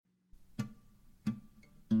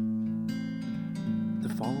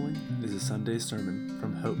following is a Sunday sermon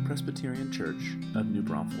from Hope Presbyterian Church of New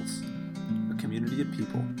Braunfels, a community of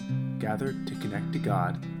people gathered to connect to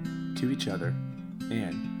God, to each other,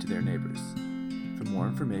 and to their neighbors. For more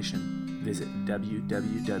information, visit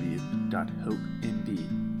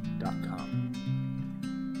www.hopemb.com.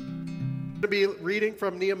 I'm going to be reading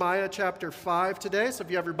from Nehemiah chapter 5 today, so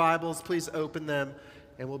if you have your Bibles, please open them,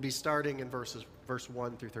 and we'll be starting in verse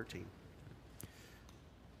 1 through 13.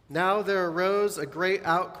 Now there arose a great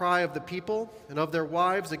outcry of the people and of their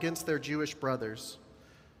wives against their Jewish brothers.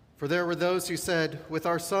 For there were those who said, "With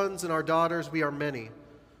our sons and our daughters we are many,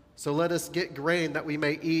 so let us get grain that we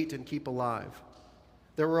may eat and keep alive."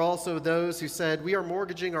 There were also those who said, "We are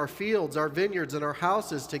mortgaging our fields, our vineyards, and our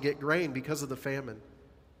houses to get grain because of the famine."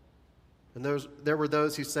 And there were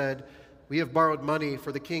those who said, "We have borrowed money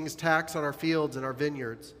for the king's tax on our fields and our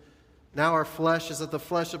vineyards. Now our flesh is as the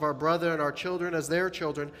flesh of our brother and our children as their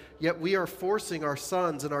children, yet we are forcing our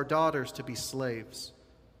sons and our daughters to be slaves.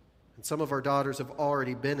 And some of our daughters have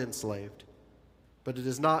already been enslaved. But it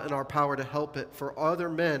is not in our power to help it, for other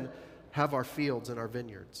men have our fields and our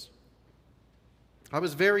vineyards." I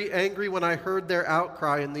was very angry when I heard their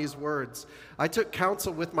outcry in these words. I took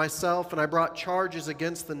counsel with myself, and I brought charges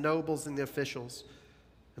against the nobles and the officials.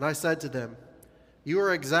 And I said to them, "You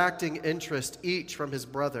are exacting interest each from his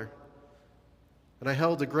brother." And I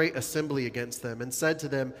held a great assembly against them and said to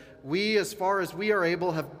them, "We, as far as we are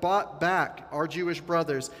able, have bought back our Jewish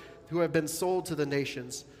brothers who have been sold to the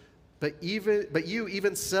nations. But you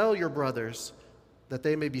even sell your brothers that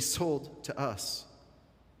they may be sold to us."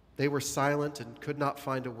 They were silent and could not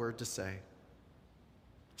find a word to say.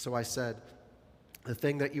 So I said, "The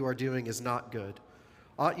thing that you are doing is not good.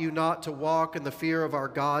 Ought you not to walk in the fear of our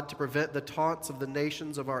God to prevent the taunts of the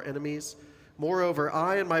nations of our enemies? Moreover,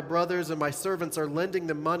 I and my brothers and my servants are lending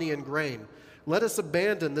them money and grain. Let us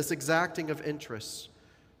abandon this exacting of interests.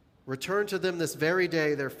 Return to them this very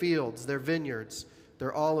day their fields, their vineyards,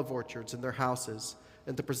 their olive orchards, and their houses,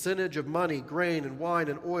 and the percentage of money, grain, and wine,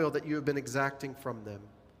 and oil that you have been exacting from them."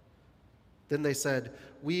 Then they said,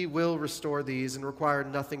 "We will restore these and require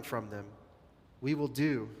nothing from them. We will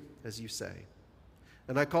do as you say."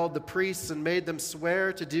 And I called the priests and made them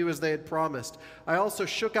swear to do as they had promised. I also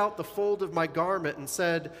shook out the fold of my garment and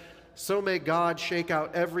said, "So may God shake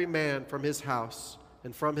out every man from his house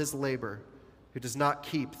and from his labor who does not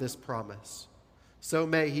keep this promise. So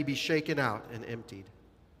may he be shaken out and emptied."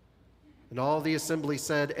 And all the assembly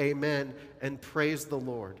said, "Amen," and praised the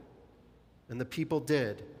Lord. And the people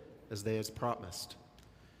did as they had promised.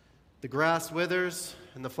 The grass withers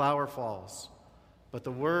and the flower falls, but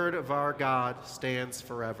the word of our God stands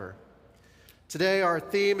forever. Today, our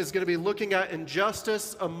theme is going to be looking at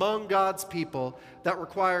injustice among God's people that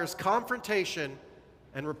requires confrontation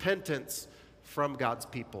and repentance from God's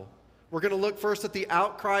people. We're going to look first at the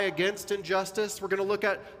outcry against injustice. We're going to look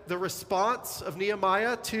at the response of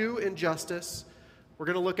Nehemiah to injustice. We're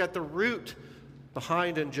going to look at the root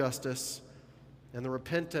behind injustice and the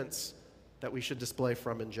repentance that we should display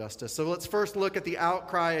from injustice. So let's first look at the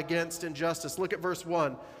outcry against injustice. Look at verse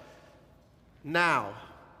 1. Now.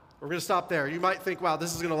 We're going to stop there. You might think, wow,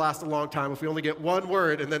 this is going to last a long time if we only get one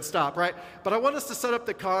word and then stop, right? But I want us to set up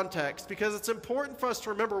the context because it's important for us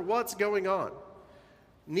to remember what's going on.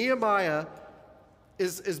 Nehemiah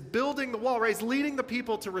is building the wall, right? He's leading the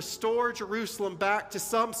people to restore Jerusalem back to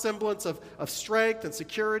some semblance of strength and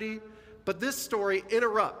security. But this story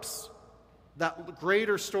interrupts that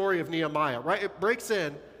greater story of Nehemiah, right? It breaks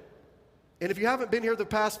in. And if you haven't been here the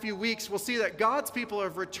past few weeks, we'll see that God's people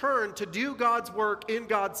have returned to do God's work in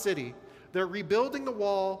God's city. They're rebuilding the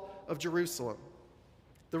wall of Jerusalem.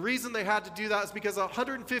 The reason they had to do that is because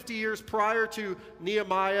 150 years prior to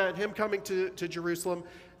Nehemiah and him coming to Jerusalem,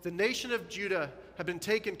 the nation of Judah had been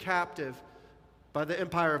taken captive by the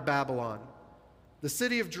empire of Babylon. The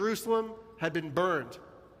city of Jerusalem had been burned.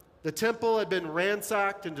 The temple had been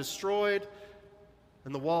ransacked and destroyed,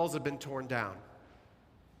 and the walls had been torn down.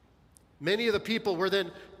 Many of the people were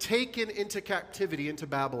then taken into captivity into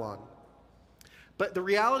Babylon. But the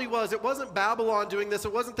reality was, it wasn't Babylon doing this.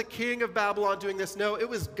 It wasn't the king of Babylon doing this. No, it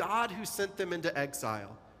was God who sent them into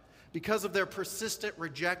exile because of their persistent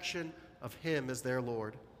rejection of him as their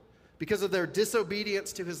Lord, because of their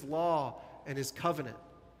disobedience to his law and his covenant,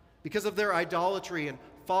 because of their idolatry and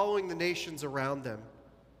following the nations around them.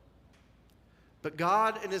 But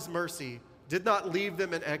God, in his mercy, did not leave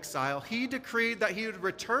them in exile. He decreed that he would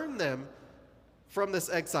return them from this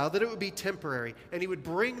exile, that it would be temporary, and he would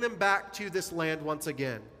bring them back to this land once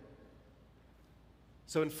again.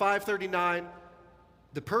 So in 539,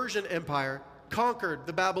 the Persian Empire conquered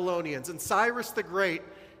the Babylonians, and Cyrus the Great,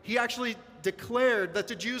 he actually declared that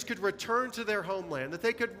the Jews could return to their homeland, that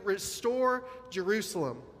they could restore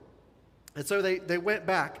Jerusalem. And so they went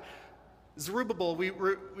back. Zerubbabel, we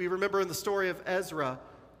remember in the story of Ezra,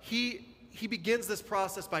 he begins this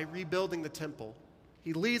process by rebuilding the temple.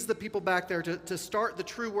 He leads the people back there to start the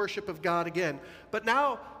true worship of God again. But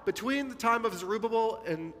now, between the time of Zerubbabel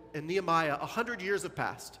and Nehemiah, 100 years have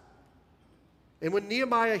passed. And when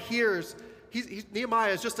Nehemiah hears,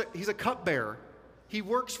 Nehemiah is he's a cupbearer. He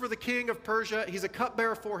works for the king of Persia. He's a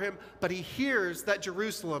cupbearer for him, but he hears that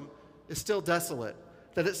Jerusalem is still desolate,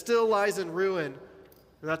 that it still lies in ruin,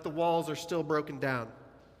 and that the walls are still broken down.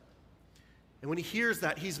 And when he hears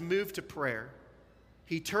that, he's moved to prayer.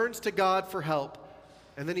 He turns to God for help,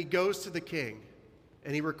 and then he goes to the king,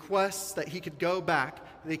 and he requests that he could go back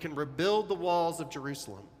and he can rebuild the walls of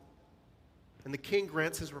Jerusalem. And the king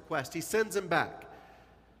grants his request. He sends him back.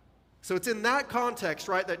 So it's in that context,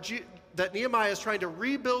 right, that Nehemiah is trying to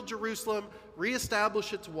rebuild Jerusalem,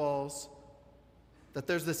 reestablish its walls, that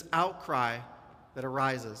there's this outcry that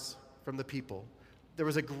arises from the people. There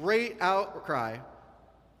was a great outcry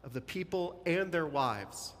of the people and their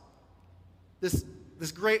wives. This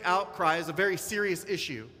great outcry is a very serious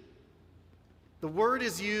issue. The word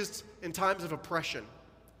is used in times of oppression.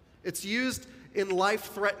 It's used in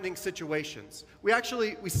life-threatening situations. We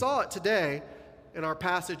saw it today in our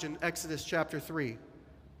passage in Exodus chapter 3.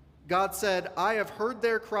 God said, "I have heard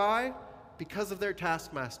their cry because of their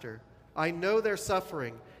taskmaster. I know their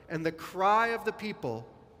suffering, and the cry of the people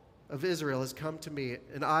of Israel has come to me,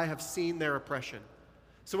 and I have seen their oppression."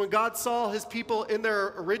 So when God saw his people in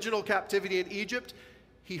their original captivity in Egypt,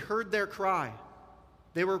 he heard their cry.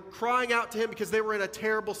 They were crying out to him because they were in a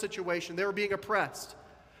terrible situation. They were being oppressed.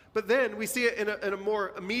 But then we see it in a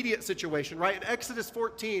more immediate situation, right? In Exodus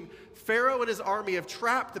 14, Pharaoh and his army have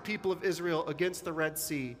trapped the people of Israel against the Red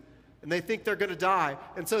Sea, and they think they're going to die.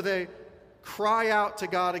 And so they cry out to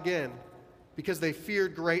God again because they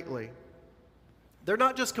feared greatly. They're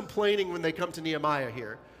not just complaining when they come to Nehemiah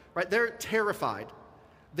here, right? They're terrified.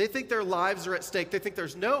 They think their lives are at stake. They think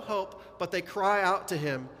there's no hope, but they cry out to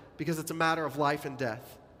him because it's a matter of life and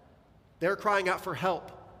death. They're crying out for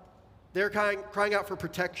help. They're crying out for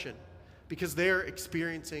protection because they're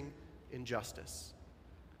experiencing injustice.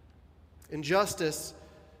 Injustice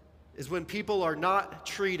is when people are not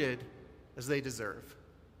treated as they deserve.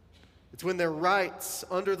 It's when their rights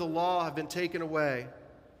under the law have been taken away,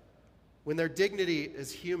 when their dignity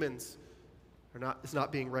as humans is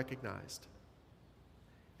not being recognized.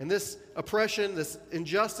 And this oppression, this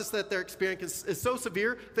injustice that they're experiencing is so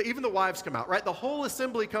severe that even the wives come out, right? The whole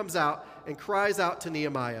assembly comes out and cries out to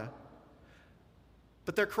Nehemiah.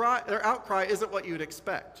 But their outcry isn't what you'd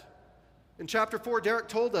expect. In chapter 4, Derek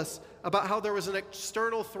told us about how there was an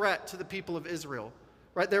external threat to the people of Israel.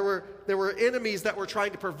 Right? There were enemies that were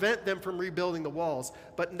trying to prevent them from rebuilding the walls.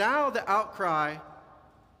 But now the outcry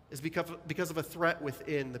is because of a threat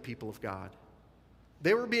within the people of God.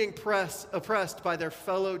 They were being oppressed by their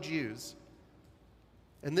fellow Jews.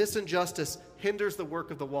 And this injustice hinders the work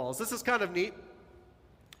of the walls. This is kind of neat.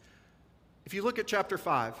 If you look at chapter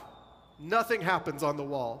 5, nothing happens on the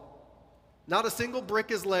wall. Not a single brick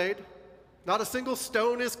is laid. Not a single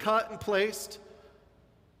stone is cut and placed.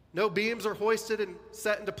 No beams are hoisted and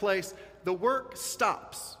set into place. The work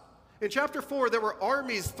stops. In chapter 4, there were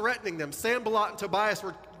armies threatening them. Sanballat and Tobias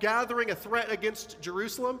were gathering a threat against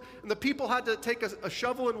Jerusalem, and the people had to take a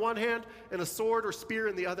shovel in one hand and a sword or spear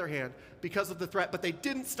in the other hand because of the threat, but they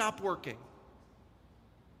didn't stop working.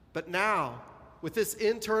 But now, with this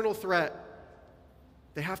internal threat,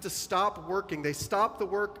 they have to stop working. They stop the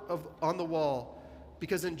work on the wall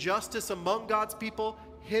because injustice among God's people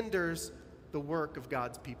hinders the work of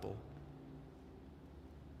God's people.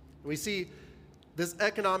 We see this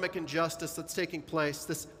economic injustice that's taking place,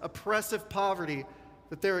 this oppressive poverty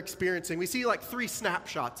that they're experiencing. We see like 3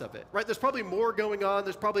 snapshots of it, right? There's probably more going on.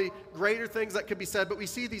 There's probably greater things that could be said, but we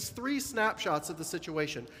see these 3 snapshots of the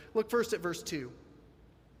situation. Look first at verse 2.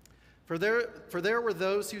 For there were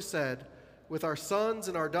those who said, "With our sons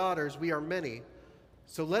and our daughters we are many,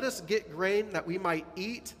 so let us get grain that we might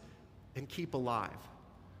eat and keep alive."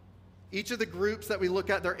 Each of the groups that we look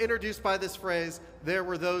at, they're introduced by this phrase, "there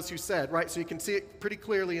were those who said," right? So you can see it pretty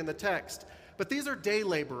clearly in the text. But these are day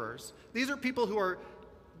laborers. These are people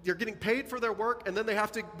they're getting paid for their work, and then they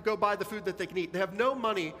have to go buy the food that they can eat. They have no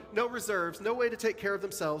money, no reserves, no way to take care of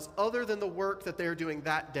themselves other than the work that they're doing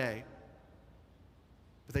that day.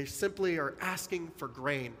 But they simply are asking for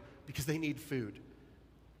grain because they need food.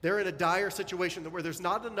 They're in a dire situation where there's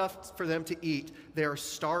not enough for them to eat. They are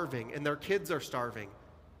starving, and their kids are starving.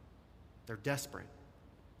 They're desperate.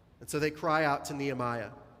 And so they cry out to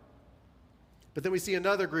Nehemiah. But then we see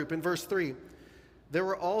another group in verse 3. There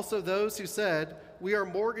were also those who said, "We are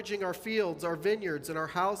mortgaging our fields, our vineyards, and our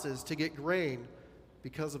houses to get grain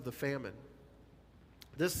because of the famine."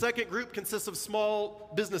 This second group consists of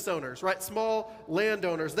small business owners, right? Small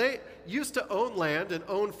landowners. They used to own land and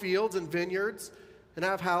own fields and vineyards and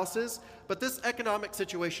have houses, but this economic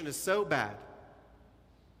situation is so bad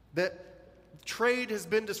that trade has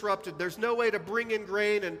been disrupted. There's no way to bring in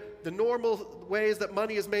grain, and the normal ways that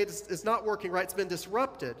money is made is not working right. It's been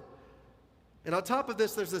disrupted. And on top of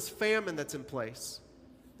this, there's this famine that's in place.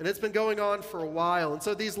 And it's been going on for a while. And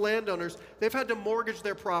so these landowners, they've had to mortgage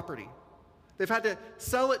their property. They've had to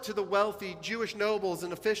sell it to the wealthy Jewish nobles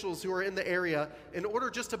and officials who are in the area in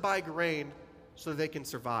order just to buy grain so they can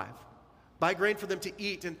survive. Buy grain for them to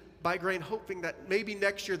eat, and buy grain hoping that maybe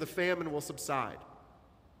next year the famine will subside.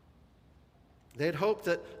 They had hoped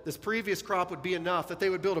that this previous crop would be enough, that they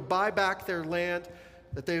would be able to buy back their land,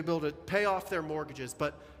 that they would be able to pay off their mortgages,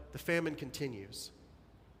 but the famine continues.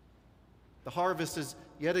 The harvest has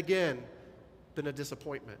yet again been a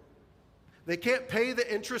disappointment. They can't pay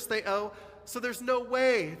the interest they owe, so there's no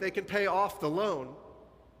way they can pay off the loan.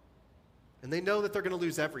 And they know that they're going to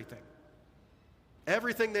lose everything.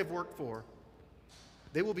 Everything they've worked for.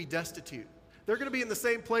 They will be destitute. They're going to be in the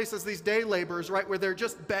same place as these day laborers, right, where they're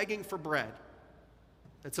just begging for bread.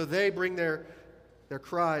 And so they bring their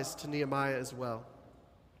cries to Nehemiah as well.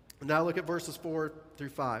 Now look at verses 4 through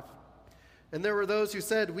 5. And there were those who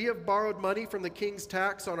said, "We have borrowed money from the king's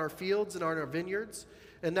tax on our fields and on our vineyards,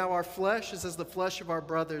 and now our flesh is as the flesh of our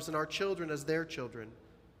brothers, and our children as their children.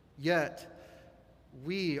 Yet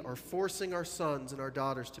we are forcing our sons and our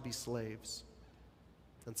daughters to be slaves.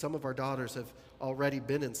 And some of our daughters have already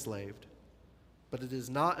been enslaved. But it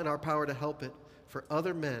is not in our power to help it, for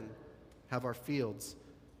other men have our fields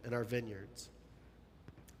and our vineyards."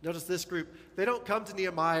 Notice this group, they don't come to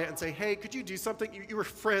Nehemiah and say, "Hey, could you do something? You were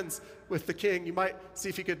friends with the king. You might see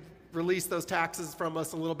if you could release those taxes from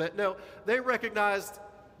us a little bit." No, they recognized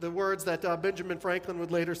the words that Benjamin Franklin would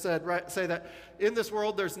later say that in this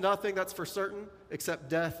world there's nothing that's for certain except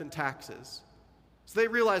death and taxes. So they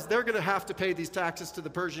realized they're going to have to pay these taxes to the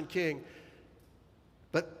Persian king.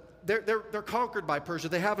 But they're conquered by Persia.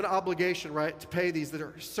 They have an obligation, right, to pay these that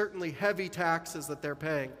are certainly heavy taxes that they're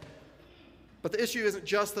paying. But the issue isn't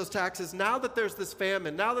just those taxes. Now that there's this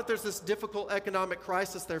famine, now that there's this difficult economic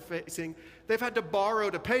crisis they're facing, they've had to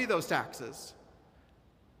borrow to pay those taxes.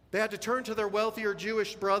 They had to turn to their wealthier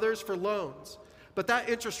Jewish brothers for loans. But that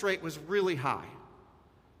interest rate was really high.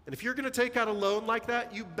 And if you're going to take out a loan like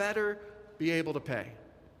that, you better be able to pay.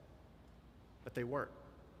 But they weren't.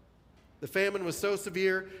 The famine was so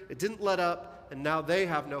severe, it didn't let up, and now they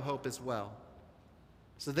have no hope as well.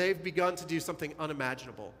 So they've begun to do something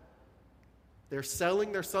unimaginable. They're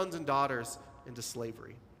selling their sons and daughters into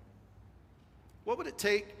slavery. What would it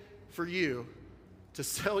take for you to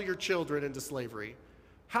sell your children into slavery?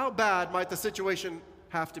 How bad might the situation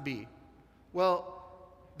have to be? Well,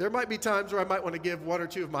 there might be times where I might want to give one or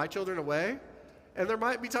two of my children away, and there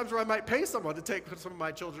might be times where I might pay someone to take some of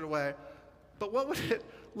my children away. But what would it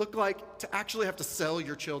look like to actually have to sell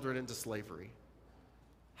your children into slavery?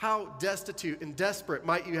 How destitute and desperate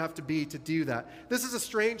might you have to be to do that? This is a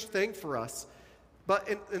strange thing for us. But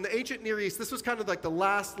in the ancient Near East, this was kind of like the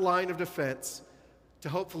last line of defense to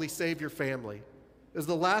hopefully save your family. It was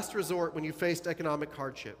the last resort when you faced economic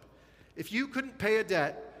hardship. If you couldn't pay a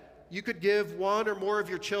debt, you could give one or more of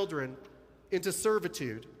your children into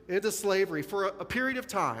servitude, into slavery for a period of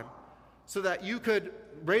time so that you could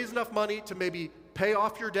raise enough money to maybe pay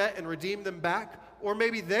off your debt and redeem them back, or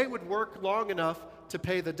maybe they would work long enough to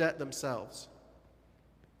pay the debt themselves.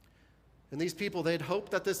 And these people, they'd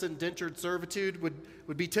hoped that this indentured servitude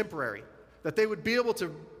would be temporary, that they would be able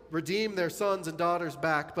to redeem their sons and daughters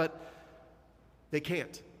back, but they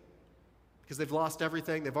can't because they've lost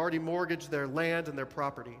everything. They've already mortgaged their land and their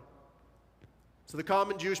property. So the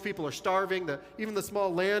common Jewish people are starving. Even the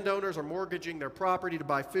small landowners are mortgaging their property to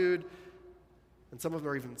buy food, and some of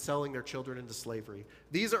them are even selling their children into slavery.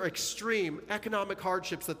 These are extreme economic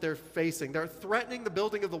hardships that they're facing. They're threatening the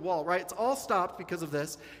building of the wall, right? It's all stopped because of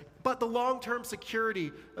this. But the long-term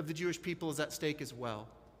security of the Jewish people is at stake as well.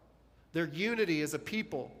 Their unity as a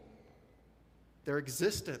people, their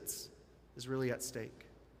existence is really at stake.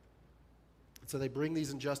 And so they bring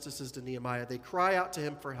these injustices to Nehemiah. They cry out to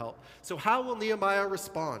him for help. So how will Nehemiah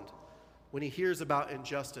respond when he hears about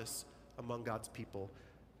injustice among God's people?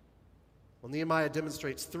 Well, Nehemiah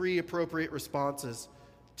demonstrates three appropriate responses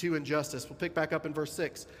to injustice. We'll pick back up in verse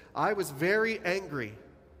 6. "I was very angry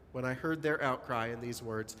when I heard their outcry," in these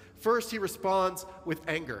words. First, he responds with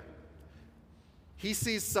anger. He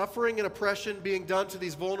sees suffering and oppression being done to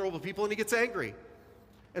these vulnerable people, and he gets angry.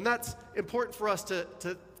 And that's important for us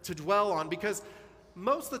to dwell on, because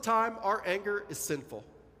most of the time our anger is sinful.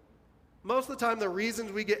 Most of the time the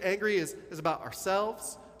reasons we get angry is about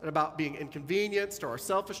ourselves and about being inconvenienced or our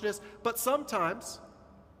selfishness. But sometimes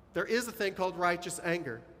there is a thing called righteous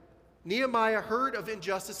anger. Nehemiah heard of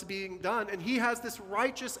injustice being done, and he has this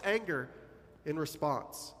righteous anger in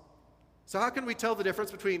response. So how can we tell the difference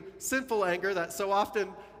between sinful anger that so often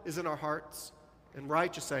is in our hearts and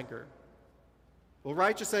righteous anger? Well,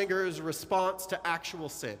 righteous anger is a response to actual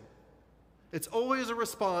sin. It's always a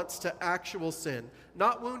response to actual sin,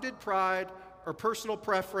 not wounded pride or personal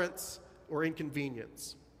preference or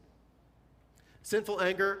inconvenience. Sinful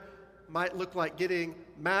anger might look like getting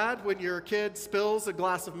mad when your kid spills a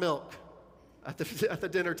glass of milk at the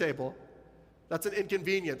dinner table. That's an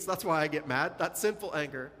inconvenience. That's why I get mad. That's sinful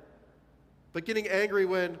anger. But getting angry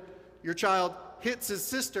when your child hits his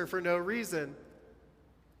sister for no reason,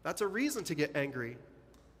 that's a reason to get angry.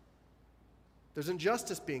 There's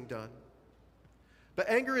injustice being done. But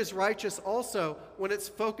anger is righteous also when it's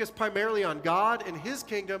focused primarily on God and his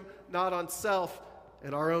kingdom, not on self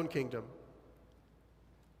and our own kingdom.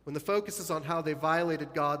 When the focus is on how they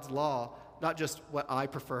violated God's law, not just what I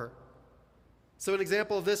prefer. So an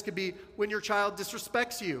example of this could be when your child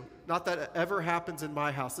disrespects you. Not that it ever happens in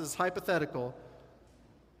my house. This is hypothetical.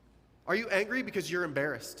 Are you angry because you're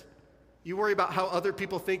embarrassed? You worry about how other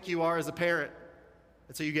people think you are as a parent,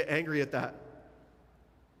 and so you get angry at that.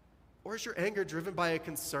 Or is your anger driven by a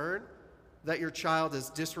concern that your child is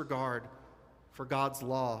disregard for God's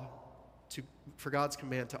law, for God's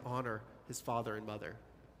command to honor his father and mother?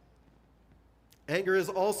 Anger is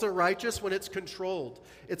also righteous when it's controlled.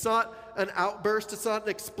 It's not an outburst. It's not an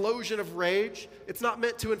explosion of rage. It's not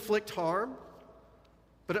meant to inflict harm.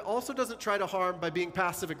 But it also doesn't try to harm by being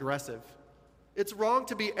passive-aggressive. It's wrong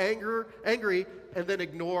to be angry and then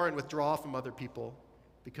ignore and withdraw from other people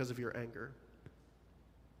because of your anger.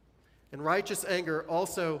 And righteous anger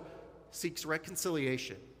also seeks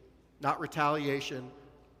reconciliation, not retaliation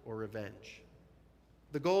or revenge.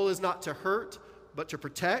 The goal is not to hurt, but to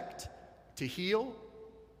protect, to heal,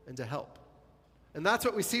 and to help. And that's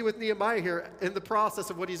what we see with Nehemiah here in the process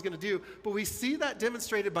of what he's going to do. But we see that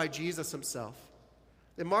demonstrated by Jesus himself.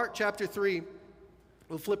 In Mark chapter 3,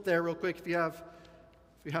 we'll flip there real quick. If you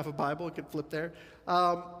have a Bible, you can flip there.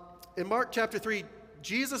 In Mark chapter 3,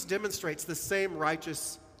 Jesus demonstrates the same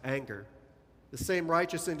righteous anger, the same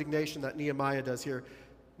righteous indignation that Nehemiah does here.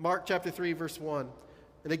 Mark chapter 3, verse 1.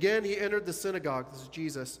 And again he entered the synagogue, this is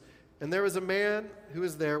Jesus, and there was a man who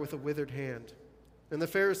was there with a withered hand. And the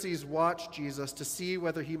Pharisees watched Jesus to see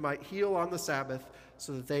whether he might heal on the Sabbath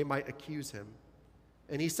so that they might accuse him.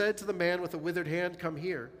 And he said to the man with the withered hand, "Come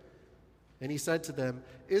here." And he said to them,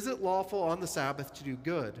 "Is it lawful on the Sabbath to do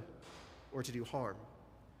good or to do harm,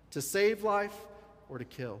 to save life or to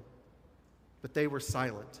kill?" But they were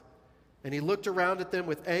silent. And he looked around at them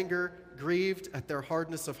with anger, grieved at their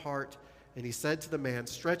hardness of heart. And he said to the man,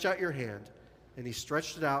 "Stretch out your hand." And he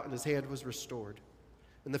stretched it out, and his hand was restored.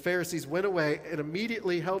 And the Pharisees went away and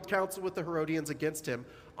immediately held counsel with the Herodians against him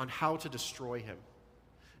on how to destroy him.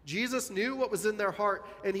 Jesus knew what was in their heart,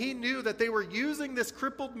 and he knew that they were using this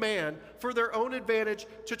crippled man for their own advantage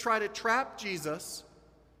to try to trap Jesus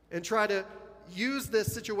and try to use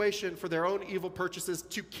this situation for their own evil purposes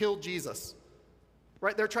to kill Jesus.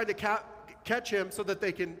 Right? They're trying to catch him so that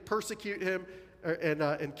they can persecute him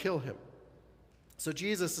and kill him. So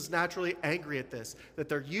Jesus is naturally angry at this, that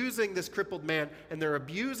they're using this crippled man and they're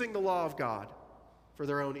abusing the law of God for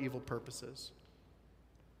their own evil purposes.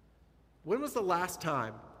 When was the last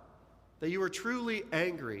time that you were truly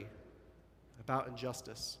angry about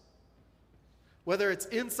injustice? Whether it's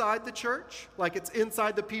inside the church, like it's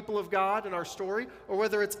inside the people of God in our story, or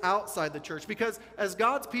whether it's outside the church. Because as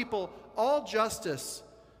God's people, all injustice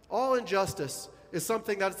is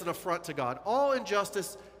something that is an affront to God. All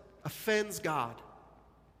injustice offends God.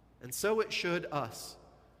 And so it should us.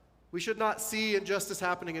 We should not see injustice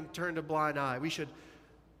happening and turn a blind eye. We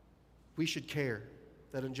should care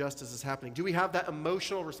that injustice is happening. Do we have that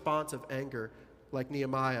emotional response of anger like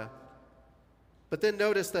Nehemiah? But then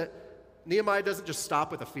notice that Nehemiah doesn't just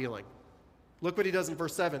stop with a feeling. Look what he does in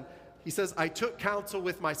verse 7. He says, "I took counsel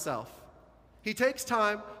with myself." He takes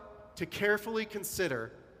time to carefully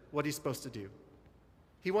consider what he's supposed to do.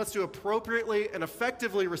 He wants to appropriately and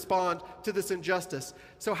effectively respond to this injustice.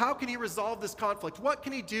 So how can he resolve this conflict? What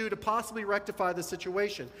can he do to possibly rectify the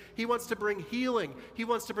situation? He wants to bring healing. He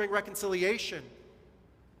wants to bring reconciliation.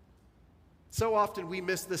 So often we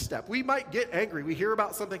miss this step. We might get angry. We hear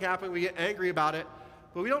about something happening, we get angry about it,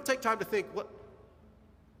 but we don't take time to think,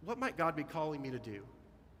 what might God be calling me to do?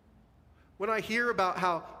 When I hear about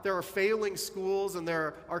how there are failing schools and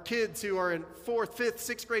there are kids who are in 4th, 5th,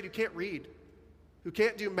 6th grade who can't read, who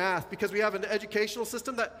can't do math because we have an educational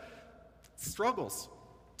system that struggles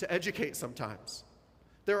to educate sometimes.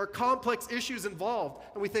 There are complex issues involved,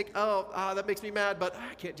 and we think, that makes me mad, but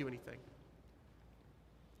I can't do anything.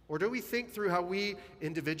 Or do we think through how we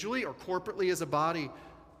individually or corporately as a body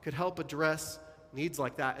could help address needs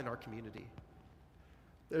like that in our community?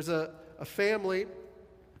 There's a family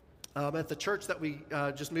at the church that we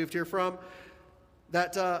just moved here from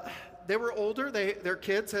that they were older. Their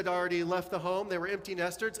kids had already left the home. They were empty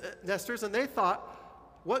nesters, and they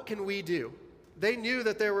thought, what can we do? They knew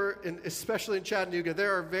that there were, especially in Chattanooga,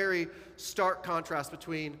 there are very stark contrasts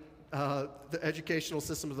between the educational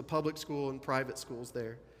system of the public school and private schools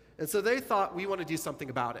there. And so they thought, we want to do something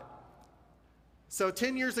about it. So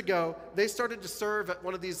 10 years ago, they started to serve at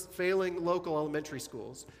one of these failing local elementary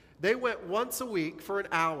schools. They went once a week for an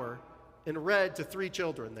hour and read to 3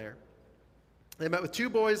 children there. They met with 2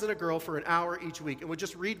 boys and a girl for an hour each week and would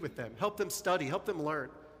just read with them, help them study, help them learn.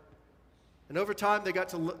 And over time, they got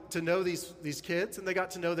to know these kids, and they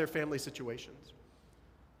got to know their family situations.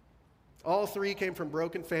 All 3 came from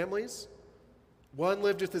broken families. One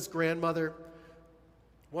lived with his grandmother.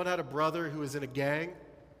 One had a brother who was in a gang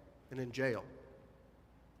and in jail.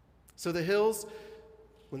 So the Hills,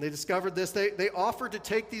 when they discovered this, they offered to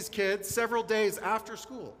take these kids several days after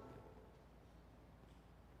school.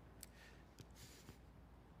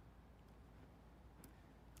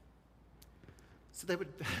 So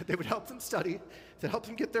they would help them study, they'd help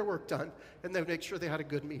them get their work done, and they would make sure they had a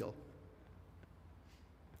good meal.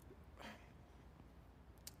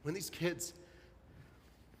 When these kids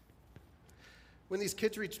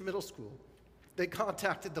reached middle school, they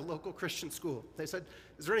contacted the local Christian school. They said,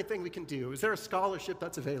 is there anything we can do? Is there a scholarship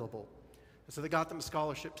that's available? And so they got them a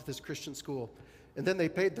scholarship to this Christian school, and then they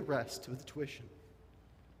paid the rest with the tuition.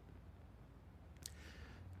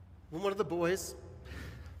 When one of the boys,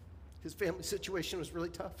 his family situation was really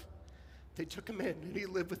tough, they took him in, and he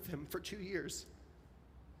lived with them for 2 years.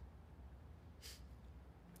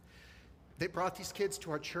 They brought these kids to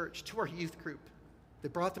our church, to our youth group. They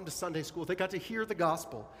brought them to Sunday school. They got to hear the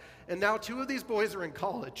gospel. And now 2 of these boys are in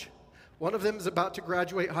college. One of them is about to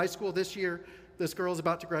graduate high school this year. This girl is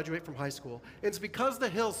about to graduate from high school. And it's because the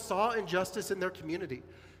Hills saw injustice in their community.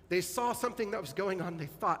 They saw something that was going on.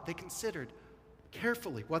 They considered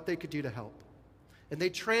carefully what they could do to help. And they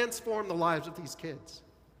transformed the lives of these kids.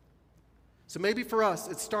 So maybe for us,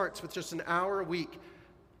 it starts with just an hour a week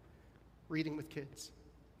reading with kids.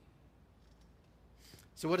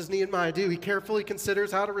 So what does Nehemiah do? He carefully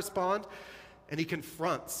considers how to respond, and he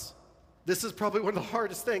confronts. This is probably one of the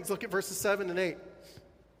hardest things. Look at verses 7 and 8.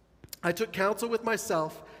 I took counsel with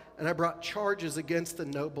myself, and I brought charges against the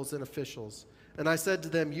nobles and officials. And I said to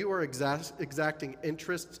them, you are exacting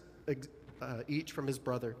interest each from his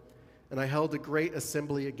brother. And I held a great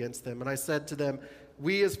assembly against them. And I said to them,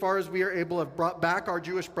 we, as far as we are able, have brought back our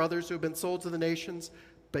Jewish brothers who have been sold to the nations,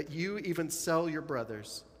 but you even sell your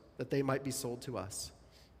brothers, that they might be sold to us.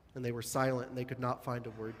 And they were silent, and they could not find a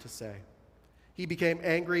word to say. He became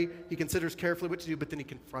angry. He considers carefully what to do, but then he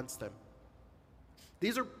confronts them.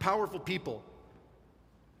 These are powerful people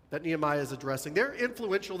that Nehemiah is addressing. They're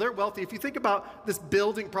influential. They're wealthy. If you think about this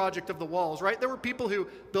building project of the walls, right? There were people who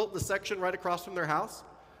built the section right across from their house.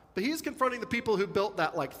 But he's confronting the people who built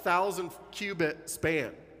that 1,000-cubit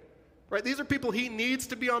span, right? These are people he needs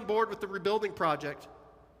to be on board with the rebuilding project.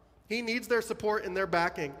 He needs their support and their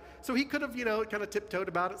backing. So he could have, kind of tiptoed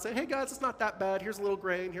about it and say, hey, guys, it's not that bad. Here's a little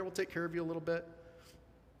grain. Here, we'll take care of you a little bit.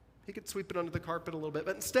 He could sweep it under the carpet a little bit.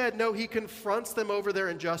 But instead, no, he confronts them over their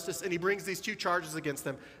injustice, and he brings these 2 charges against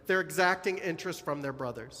them. They're exacting interest from their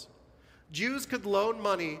brothers. Jews could loan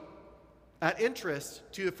money at interest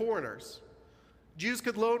to the foreigners. Jews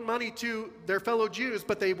could loan money to their fellow Jews,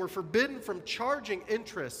 but they were forbidden from charging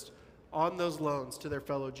interest on those loans to their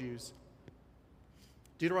fellow Jews.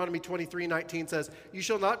 Deuteronomy 23:19 says, you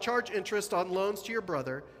shall not charge interest on loans to your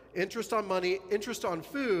brother, interest on money, interest on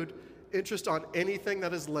food, interest on anything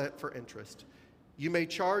that is lent for interest. You may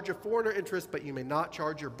charge a foreigner interest, but you may not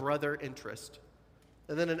charge your brother interest.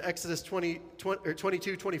 And then in Exodus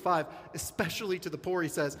 22:25, especially to the poor, he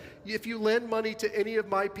says, if you lend money to any of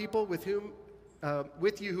my people with you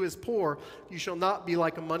who is poor, you shall not be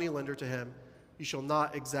like a moneylender to him. You shall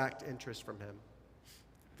not exact interest from him.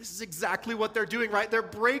 This is exactly what they're doing, right? They're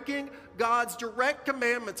breaking God's direct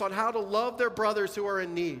commandments on how to love their brothers who are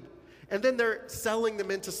in need. And then they're selling them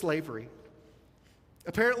into slavery.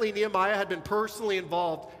 Apparently, Nehemiah had been personally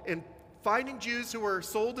involved in finding Jews who were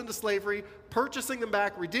sold into slavery, purchasing them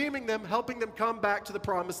back, redeeming them, helping them come back to the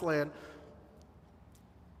promised land.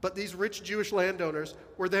 But these rich Jewish landowners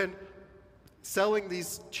were then selling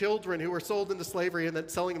these children who were sold into slavery and then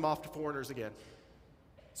selling them off to foreigners again.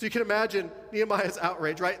 So you can imagine Nehemiah's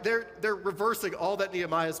outrage, right? They're reversing all that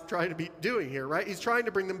Nehemiah is trying to be doing here, right? He's trying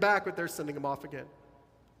to bring them back, but they're sending them off again.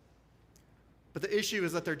 But the issue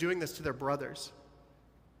is that they're doing this to their brothers.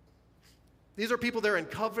 These are people they're in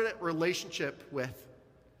covenant relationship with,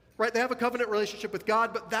 right? They have a covenant relationship with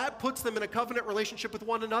God, but that puts them in a covenant relationship with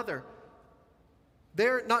one another.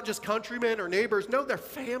 They're not just countrymen or neighbors. No, they're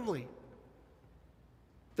family.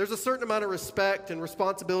 There's a certain amount of respect and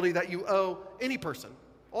responsibility that you owe any person,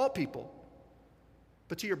 all people,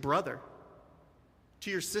 but to your brother, to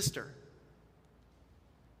your sister.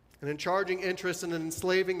 And in charging interest and in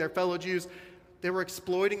enslaving their fellow Jews, they were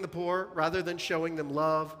exploiting the poor rather than showing them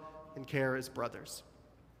love and care as brothers.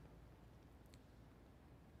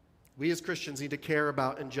 We as Christians need to care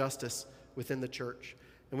about injustice within the church,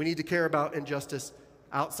 and we need to care about injustice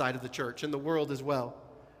outside of the church, in the world as well.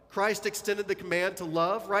 Christ extended the command to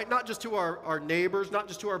love, right? Not just to our neighbors, not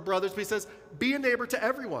just to our brothers, but he says, be a neighbor to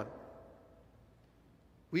everyone.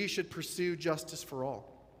 We should pursue justice for all.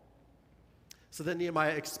 So then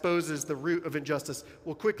Nehemiah exposes the root of injustice.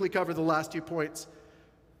 We'll quickly cover the last 2 points,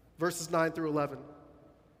 verses 9 through 11.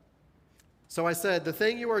 So I said, the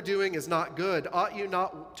thing you are doing is not good. Ought you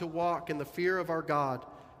not to walk in the fear of our God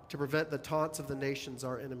to prevent the taunts of the nations,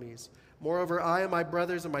 our enemies? Moreover, I and my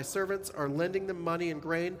brothers and my servants are lending them money and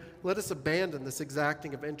grain. Let us abandon this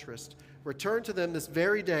exacting of interest. Return to them this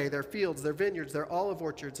very day their fields, their vineyards, their olive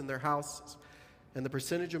orchards, and their houses, and the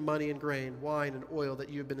percentage of money and grain, wine and oil that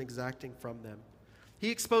you have been exacting from them.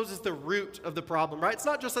 He exposes the root of the problem, right? It's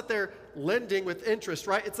not just that they're lending with interest,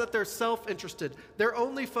 right? It's that they're self-interested. They're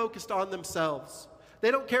only focused on themselves.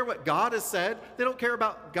 They don't care what God has said. They don't care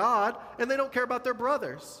about God, and they don't care about their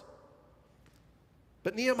brothers.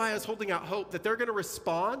 But Nehemiah is holding out hope that they're going to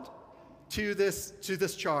respond to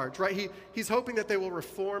this charge, right? He's hoping that they will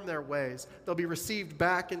reform their ways. They'll be received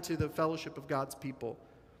back into the fellowship of God's people.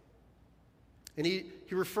 And he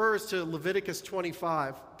refers to Leviticus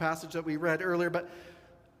 25, passage that we read earlier, but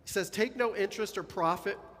he says, take no interest or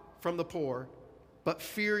profit from the poor, but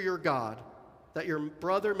fear your God, that your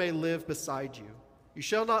brother may live beside you. You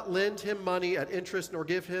shall not lend him money at interest, nor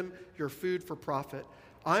give him your food for profit.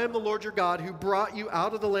 I am the Lord your God who brought you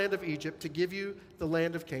out of the land of Egypt to give you the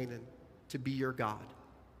land of Canaan to be your God.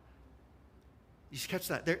 You catch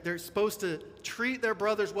that? They're supposed to treat their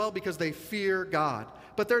brothers well because they fear God.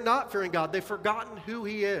 But they're not fearing God. They've forgotten who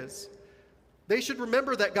he is. They should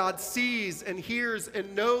remember that God sees and hears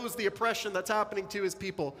and knows the oppression that's happening to his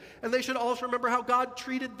people. And they should also remember how God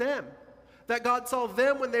treated them. That God saw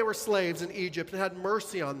them when they were slaves in Egypt and had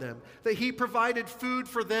mercy on them. That he provided food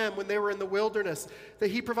for them when they were in the wilderness.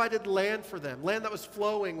 That he provided land for them, land that was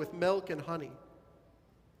flowing with milk and honey.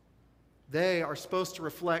 They are supposed to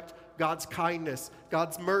reflect God's kindness,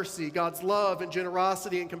 God's mercy, God's love and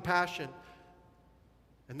generosity and compassion.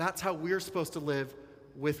 And that's how we're supposed to live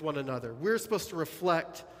with one another. We're supposed to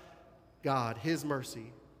reflect God, his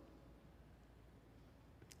mercy.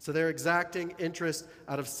 So they're exacting interest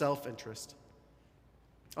out of self-interest.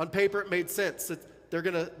 On paper, it made sense that they're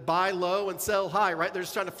going to buy low and sell high, right? They're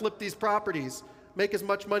just trying to flip these properties, make as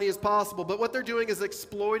much money as possible. But what they're doing is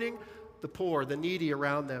exploiting the poor, the needy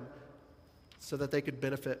around them, so that they could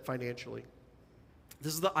benefit financially.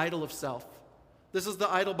 This is the idol of self. This is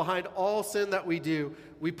the idol behind all sin that we do.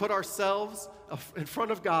 We put ourselves in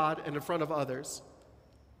front of God and in front of others.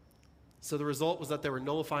 So the result was that they were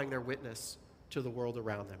nullifying their witness to the world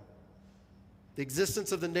around them. The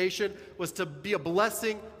existence of the nation was to be a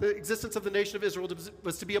blessing. The existence of the nation of Israel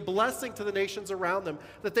was to be a blessing to the nations around them,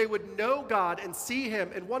 that they would know God and see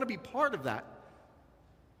him and want to be part of that.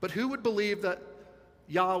 But who would believe that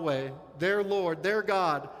Yahweh, their Lord, their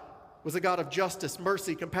God, was a God of justice,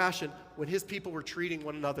 mercy, compassion, when his people were treating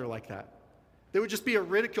one another like that? They would just be a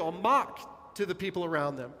ridicule, a mock to the people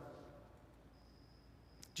around them.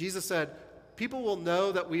 Jesus said, people will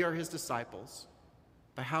know that we are his disciples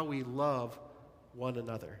by how we love one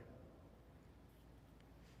another.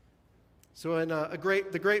 So in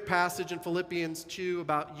the great passage in Philippians 2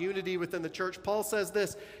 about unity within the church, Paul says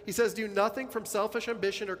this. He says, do nothing from selfish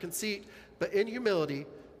ambition or conceit, but in humility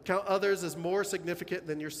count others as more significant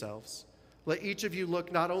than yourselves. Let each of you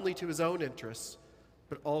look not only to his own interests,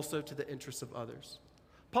 but also to the interests of others.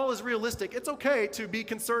 Paul is realistic. It's okay to be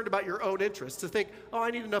concerned about your own interests, to think, oh, I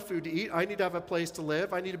need enough food to eat. I need to have a place to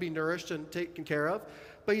live. I need to be nourished and taken care of.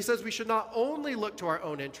 But he says we should not only look to our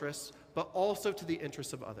own interests, but also to the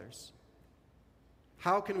interests of others.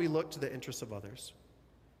 how can we look to the interests of others?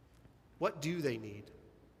 What do they need?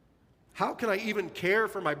 How can I even care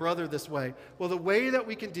for my brother this way? Well, the way that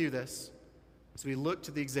we can do this is we look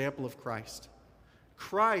to the example of Christ.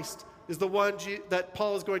 Christ is the one that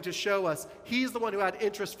Paul is going to show us. He's the one who had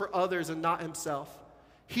interest for others and not himself.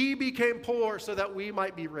 He became poor so that we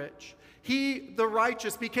might be rich. He, the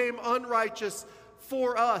righteous, became unrighteous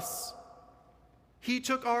for us. He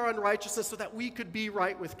took our unrighteousness so that we could be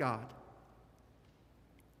right with God.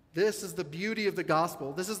 This is the beauty of the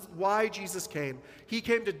gospel. This is why Jesus came. He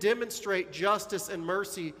came to demonstrate justice and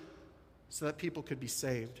mercy so that people could be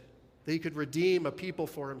saved, that he could redeem a people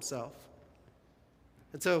for himself.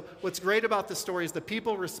 And so what's great about this story is the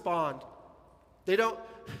people respond. They don't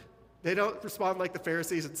respond like the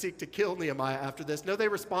Pharisees and seek to kill Nehemiah after this. No, they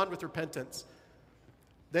respond with repentance.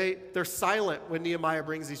 They're silent when Nehemiah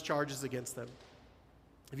brings these charges against them.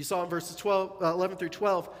 If you saw in verses 11 through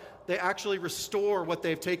 12, they actually restore what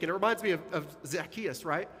they've taken. It reminds me of Zacchaeus,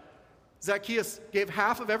 right? Zacchaeus gave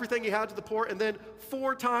half of everything he had to the poor and then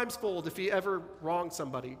 4 times fold if he ever wronged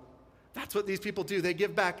somebody. That's what these people do. They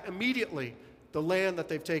give back immediately the land that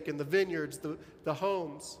they've taken, the vineyards, the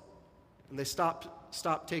homes, and they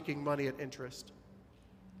stop taking money at interest.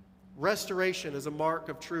 Restoration is a mark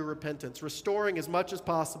of true repentance, restoring as much as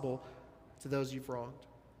possible to those you've wronged.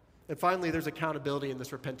 And finally, there's accountability in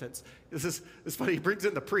this repentance. It's funny, he brings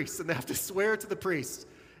in the priests, and they have to swear to the priests.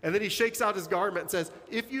 And then he shakes out his garment and says,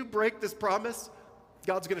 if you break this promise,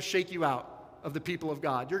 God's going to shake you out of the people of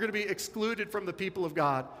God. You're going to be excluded from the people of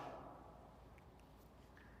God.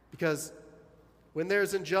 Because when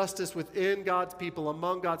there's injustice within God's people,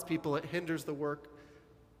 among God's people, it hinders the work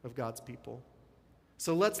of God's people.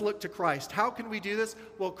 So let's look to Christ. How can we do this?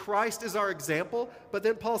 Well, Christ is our example. But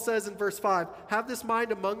then Paul says in verse 5, have this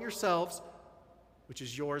mind among yourselves, which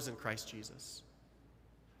is yours in Christ Jesus.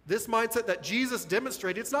 This mindset that Jesus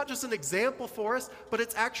demonstrated, it's not just an example for us, but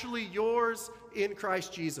it's actually yours in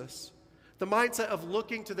Christ Jesus. The mindset of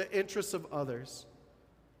looking to the interests of others.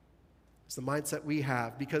 It's the mindset we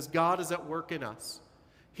have because God is at work in us.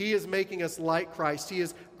 He is making us like Christ. He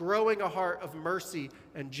is growing a heart of mercy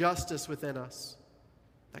and justice within us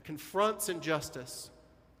that confronts injustice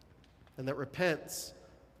and that repents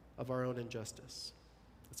of our own injustice.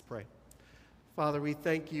 Let's pray. Father, we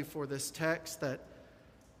thank you for this text that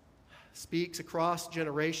speaks across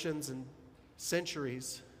generations and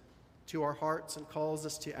centuries to our hearts and calls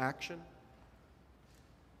us to action,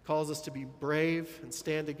 calls us to be brave and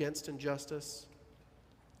stand against injustice.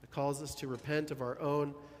 It calls us to repent of our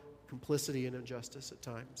own complicity and injustice at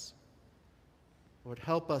times. Lord,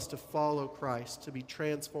 help us to follow Christ, to be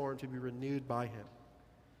transformed, to be renewed by him.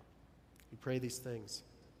 We pray these things.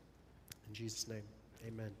 In Jesus' name,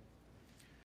 amen.